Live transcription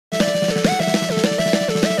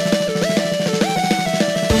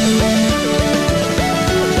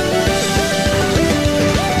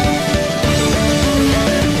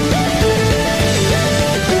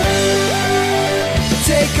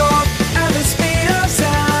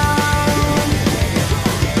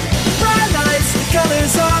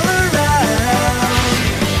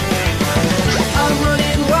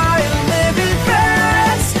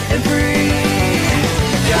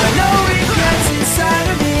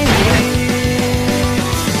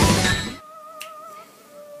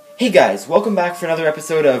Hey guys, welcome back for another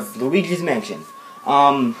episode of Luigi's Mansion.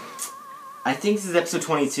 I think this is episode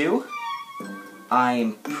 22.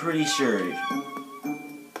 I'm pretty sure.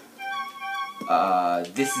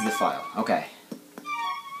 This is the file. Okay.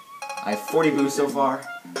 I have 40 boosts so far.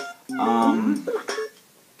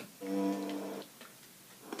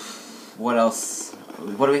 What else?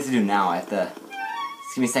 What do we have to do now? I have to.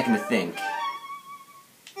 Just give me a second to think.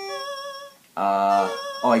 Oh,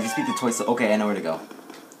 I just beat the toy. Okay, I know where to go.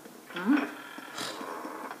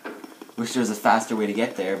 Wish there was a faster way to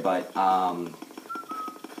get there, but, well,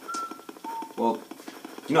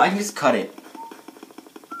 you know, I can just cut it.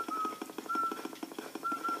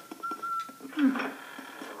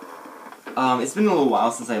 It's been a little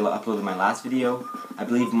while since I uploaded my last video. I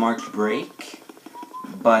believe March break,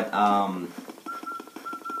 but, I'm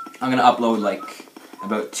gonna upload, like,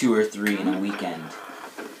 about 2 or 3 in a weekend.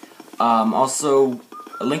 Also,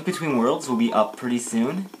 A Link Between Worlds will be up pretty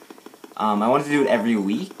soon. I wanted to do it every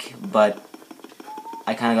week, but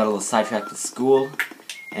I kind of got a little sidetracked with school,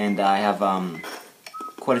 and I have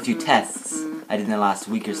quite a few tests I did in the last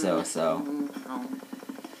week or so,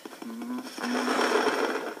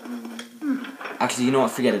 Actually, you know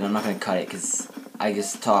what, forget it, I'm not going to cut it, because I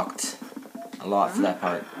just talked a lot for that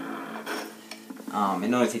part.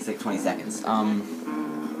 It only takes like 20 seconds.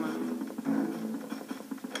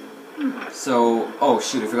 So, oh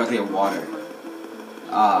shoot, I forgot to get water.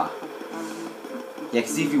 Yeah,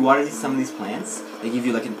 because if you water some of these plants, they give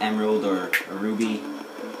you like an emerald or a ruby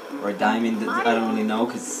or a diamond. I don't really know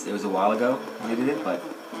because it was a while ago when I did it, but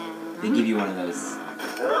they give you one of those.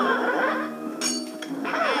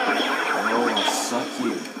 Oh, I'll suck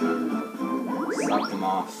you. Suck them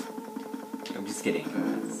off. I'm just kidding.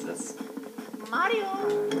 That's Mario.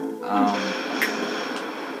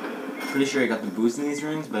 Pretty sure I got the boost in these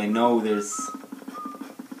rooms, but I know there's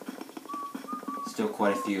still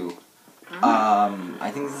quite a few. I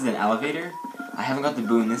think this is an elevator. I haven't got the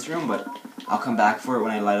boo in this room, but I'll come back for it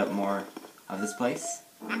when I light up more of this place.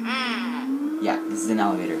 Yeah, this is an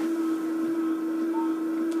elevator.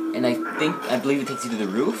 And I believe it takes you to the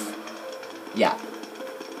roof? Yeah,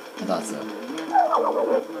 I thought so.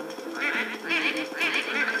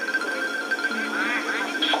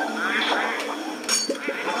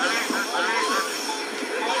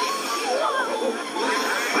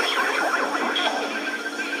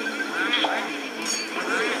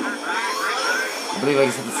 I believe I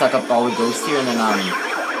just have to suck up all the ghosts here, and then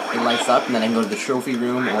it lights up, and then I can go to the trophy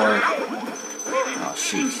room, or oh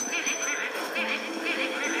shoot.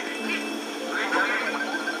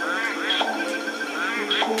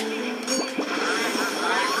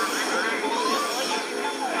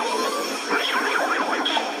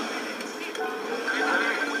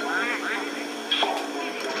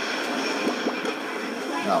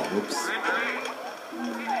 Oh, whoops.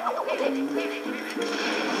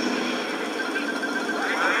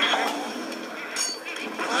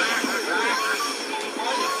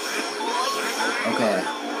 Okay.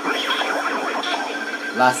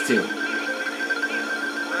 Last 2.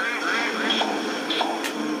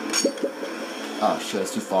 Oh shit,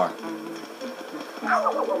 it's too far.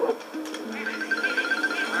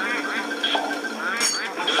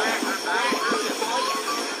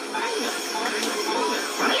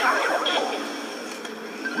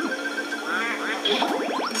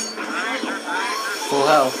 Full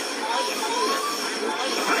health.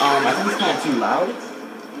 I think it's kind of too loud.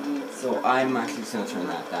 So I'm actually just going to turn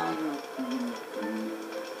that down.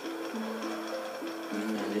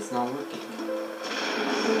 And it's not working.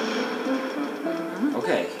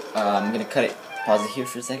 Okay, I'm going to cut it, pause it here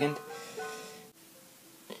for a second.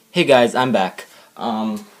 Hey guys, I'm back.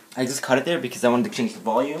 I just cut it there because I wanted to change the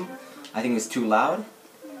volume. I think it was too loud.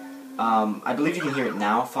 I believe you can hear it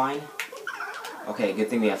now fine. Okay, good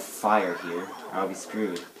thing we have fire here, or I'll be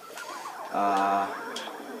screwed.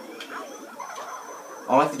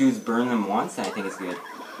 All I have to do is burn them once, and I think it's good.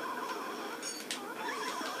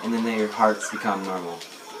 And then their hearts become normal.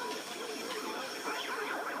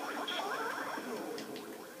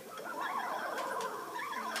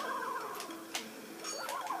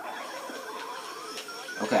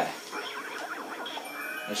 Okay.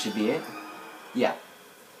 That should be it. Yeah.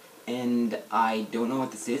 And I don't know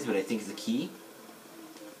what this is, but I think it's a key.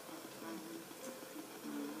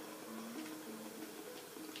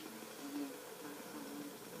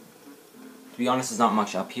 To be honest, there's not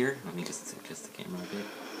much up here. Let me just adjust the camera a bit.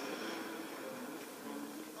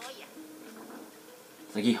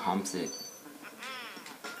 It's like he humps it.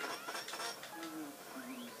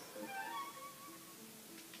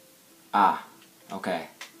 Ah, okay.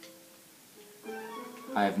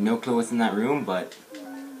 I have no clue what's in that room, but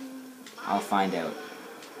I'll find out.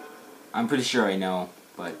 I'm pretty sure I know,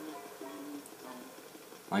 but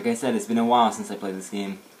like I said, it's been a while since I played this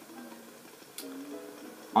game.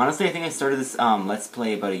 Honestly, I think I started this Let's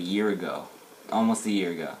Play about a year ago. Almost a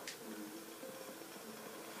year ago.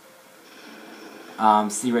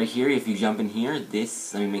 See right here, if you jump in here,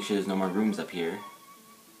 let me make sure there's no more rooms up here.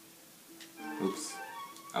 Oops.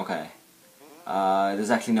 Okay.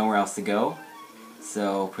 There's actually nowhere else to go.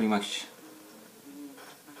 So, pretty much,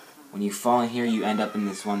 when you fall in here, you end up in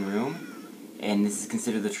this one room. And this is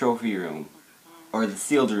considered the trophy room. Or the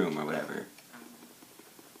sealed room, or whatever.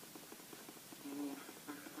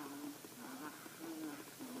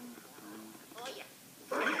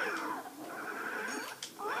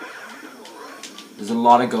 There's a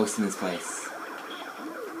lot of ghosts in this place.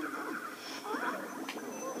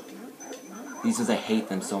 These ones, I hate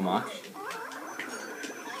them so much.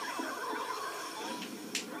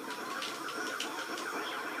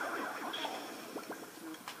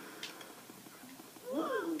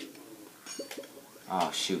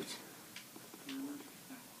 Oh, shoot.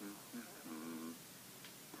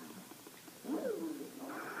 Where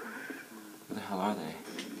the hell are they?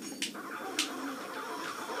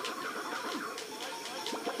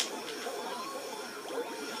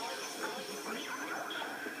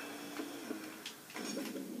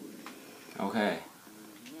 Okay.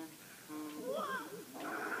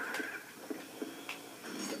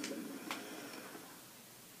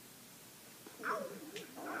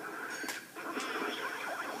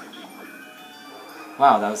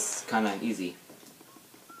 Wow, that was kind of easy.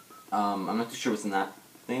 I'm not too sure what's in that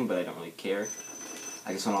thing, but I don't really care.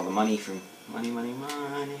 I just want all the money from... Money.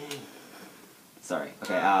 Sorry.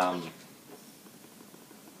 Okay, I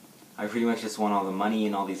pretty much just want all the money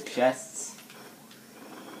in all these chests.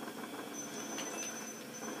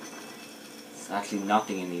 There's actually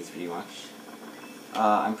nothing in these, pretty much.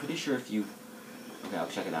 I'm pretty sure if you... Okay, I'll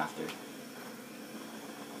check it after.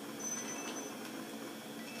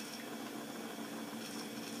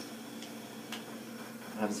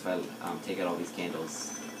 What happens if I take out all these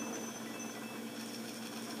candles?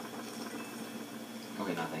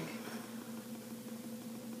 Okay, nothing.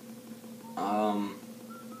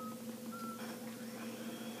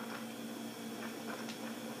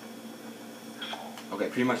 Okay,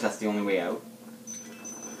 pretty much that's the only way out.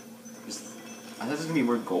 I thought there was gonna be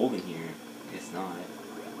more gold in here. I guess not.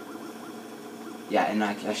 Yeah, and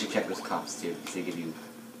I should check those cops too, because they give you...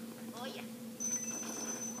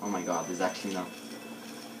 Oh my god, there's actually nothing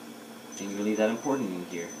really that important in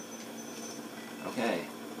here. Okay.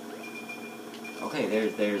 Okay,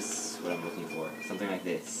 there's what I'm looking for. Something like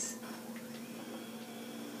this.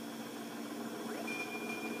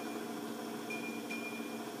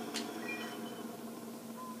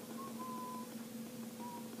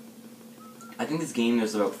 I think this game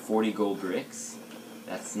there's about 40 gold bricks.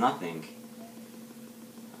 That's nothing.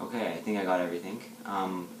 Okay, I think I got everything.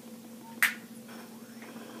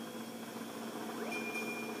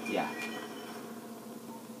 Yeah.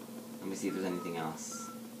 Let me see if there's anything else.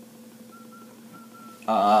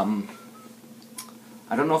 I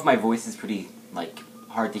don't know if my voice is pretty, like,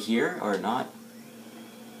 hard to hear or not.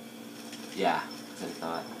 Yeah, that's what I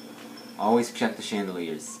thought. Always check the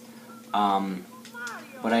chandeliers.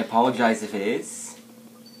 But I apologize if it is.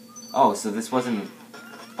 Oh, so this wasn't...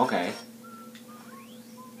 Okay.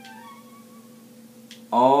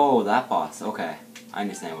 Oh, that boss. Okay. I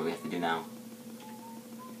understand what we have to do now.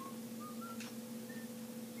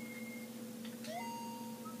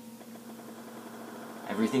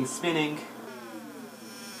 Everything's spinning.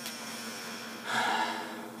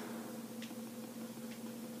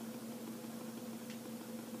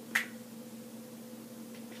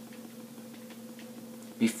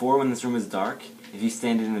 Before, when this room is dark, if you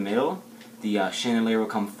stand in the middle, the chandelier will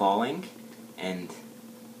come falling, and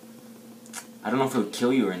I don't know if it would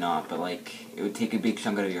kill you or not, but like, it would take a big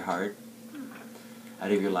chunk out of your heart,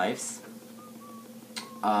 out of your lives.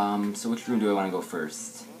 So which room do I want to go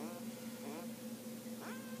first?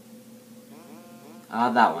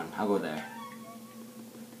 That one. I'll go there.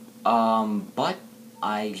 But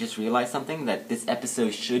I just realized something, that this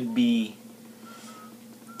episode should be...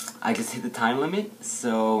 I just hit the time limit,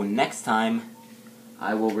 so next time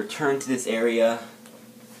I will return to this area,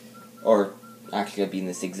 or actually I'll be in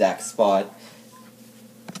this exact spot,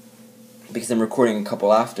 because I'm recording a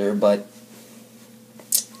couple after, but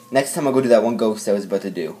next time I'll go do that one ghost I was about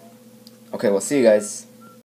to do. Okay, well, see you guys.